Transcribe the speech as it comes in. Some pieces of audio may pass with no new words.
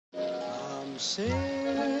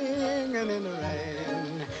singing in the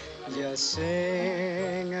rain, just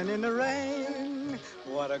singing in the rain.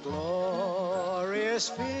 What a glorious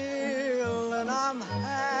feeling, I'm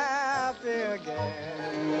happy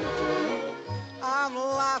again. I'm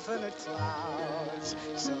laughing at clouds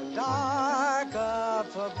so dark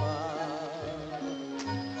up above.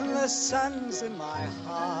 The sun's in my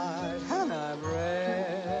heart and I'm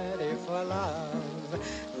ready for love.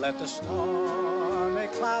 Let the stormy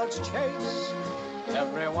clouds chase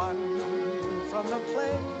everyone from the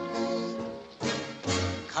place.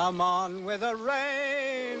 Come on with the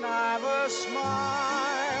rain, I've a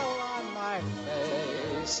smile on my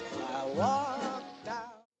face. I walk down.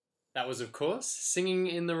 That was, of course, Singing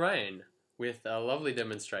in the Rain, with a lovely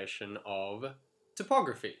demonstration of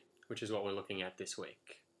topography, which is what we're looking at this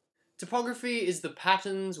week. Topography is the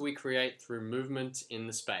patterns we create through movement in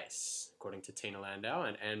the space, according to Tina Landau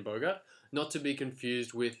and Anne Bogart, not to be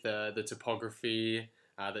confused with the topography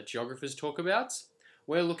that geographers talk about.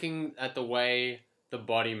 We're looking at the way the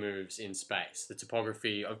body moves in space, the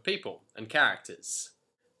topography of people and characters.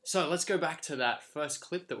 So let's go back to that first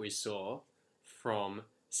clip that we saw from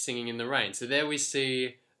Singing in the Rain. So there we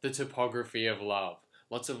see the topography of love.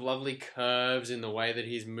 Lots of lovely curves in the way that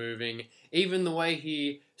he's moving, even the way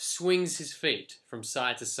he swings his feet from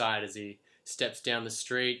side to side as he steps down the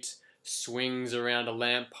street, swings around a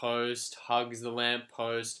lamppost, hugs the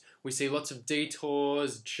lamppost. We see lots of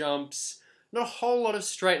detours, jumps, not a whole lot of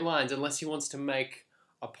straight lines unless he wants to make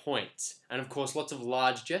a point. And of course lots of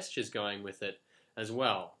large gestures going with it as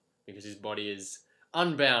well, because his body is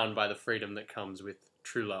unbound by the freedom that comes with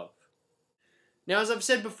true love. Now, as I've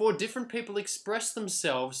said before, different people express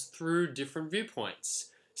themselves through different viewpoints.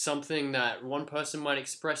 Something that one person might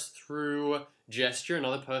express through gesture,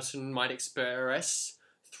 another person might express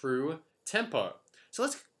through tempo. So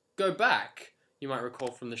let's go back. You might recall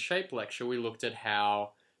from the shape lecture, we looked at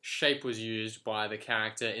how shape was used by the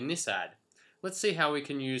character in this ad. Let's see how we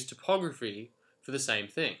can use topography for the same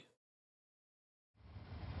thing.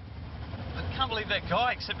 I can't believe that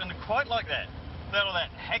guy accepted a quote like that. Without all that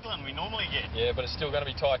haggling we normally get. Yeah, but it's still going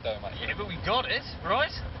to be tight though, mate. Yeah, but we got it,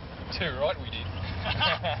 right? Too right we did.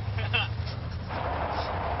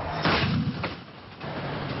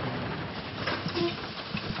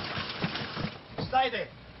 Stay there.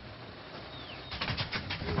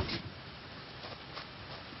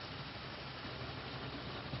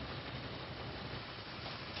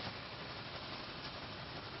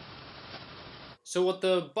 So what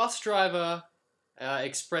the bus driver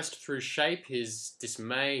expressed through shape, his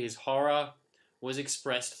dismay, his horror, was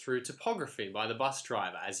expressed through topography by the bus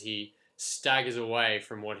driver as he staggers away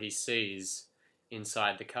from what he sees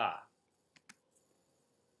inside the car.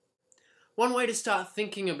 One way to start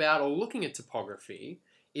thinking about or looking at topography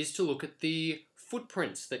is to look at the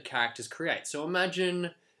footprints that characters create. So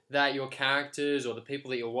imagine that your characters or the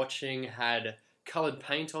people that you're watching had coloured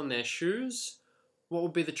paint on their shoes. What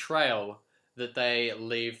would be the trail that they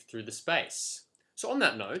leave through the space? So on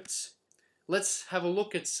that note, let's have a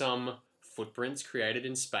look at some footprints created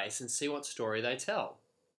in space and see what story they tell.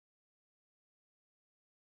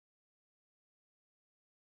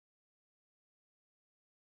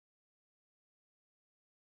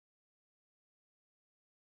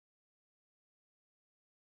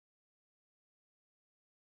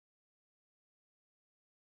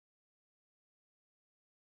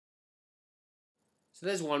 So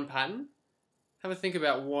there's one pattern. Have a think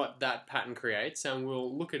about what that pattern creates and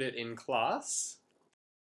we'll look at it in class.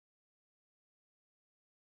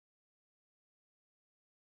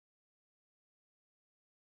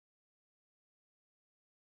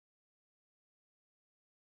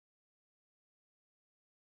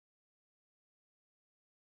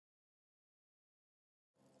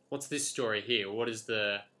 What's this story here? What is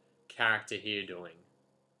the character here doing?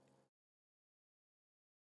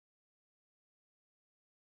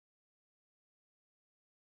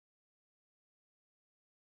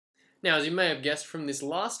 Now, as you may have guessed from this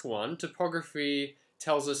last one, topography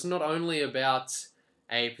tells us not only about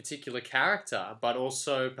a particular character, but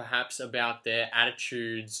also perhaps about their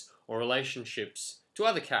attitudes or relationships to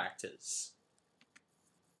other characters.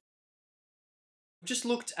 We've just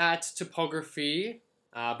looked at topography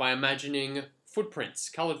by imagining footprints,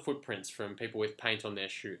 coloured footprints from people with paint on their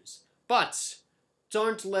shoes. But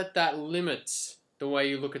don't let that limit the way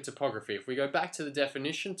you look at topography. If we go back to the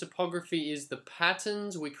definition, topography is the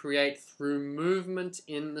patterns we create through movement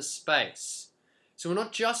in the space. So we're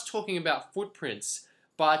not just talking about footprints,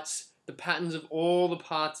 but the patterns of all the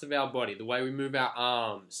parts of our body, the way we move our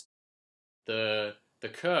arms, the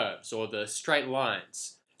curves or the straight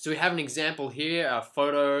lines. So we have an example here, a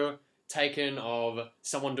photo taken of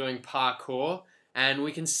someone doing parkour, and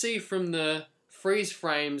we can see from the freeze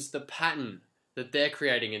frames the pattern that they're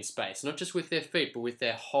creating in space, not just with their feet, but with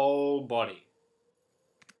their whole body.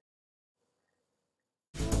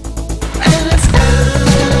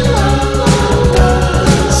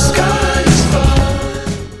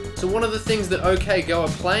 So one of the things that OK Go are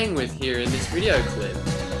playing with here in this video clip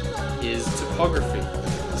is topography.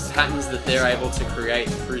 These patterns that they're able to create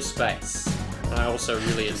through space. And I also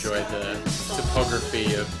really enjoy the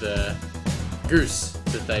topography of the goose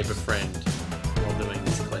that they befriend while doing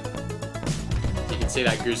this clip. You can see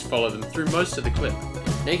that goose follow them through most of the clip.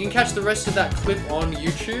 Now you can catch the rest of that clip on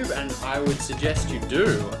YouTube, and I would suggest you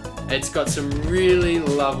do. It's got some really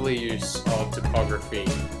lovely use of topography,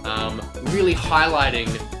 really highlighting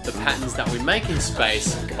the patterns that we make in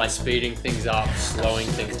space by speeding things up, slowing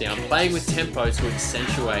things down, playing with tempo to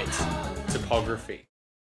accentuate topography.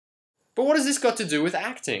 But what has this got to do with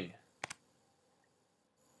acting?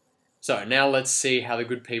 So now let's see how the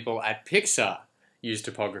good people at Pixar use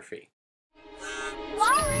topography.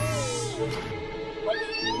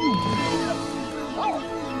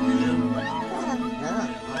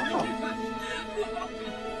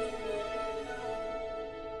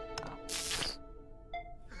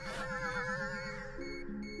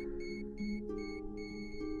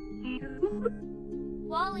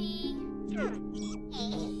 Wally.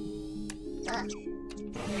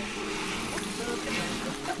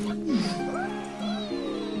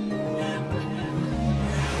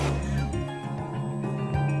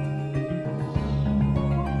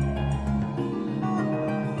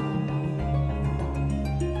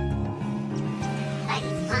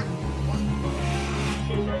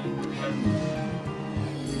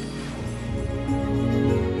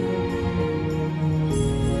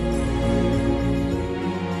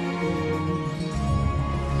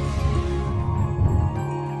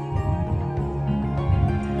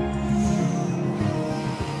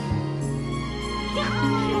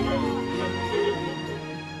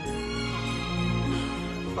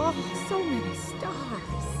 Oh, so many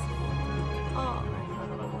stars. Oh.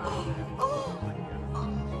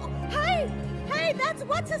 Hey! Hey, that's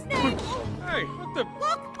what's his name? Hey, what the?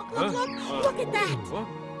 Look at that. What?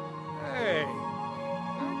 Hey,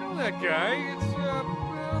 I know that guy. It's,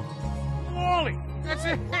 Wally. That's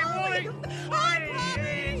it. Hey, Wally.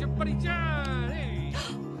 Hey, it's your buddy John. Hey.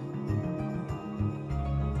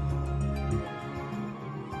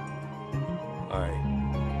 Hi.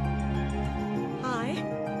 Hi.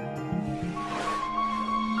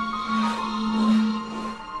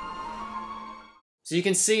 So you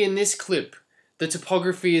can see in this clip, the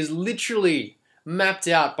topography is literally mapped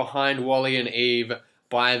out behind Wally and Eve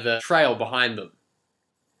by the trail behind them.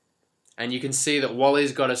 And you can see that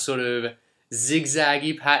Wally's got a sort of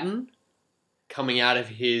zigzaggy pattern coming out of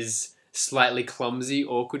his slightly clumsy,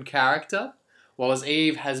 awkward character, while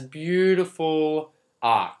Eve has beautiful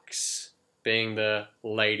arcs, being the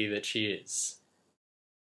lady that she is.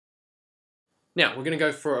 Now, we're going to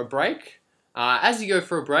go for a break. As you go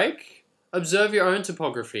for a break, observe your own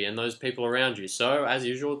topography and those people around you. So, as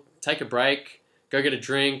usual, take a break, go get a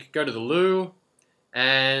drink, go to the loo,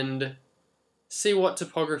 and see what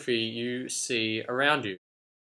topography you see around you.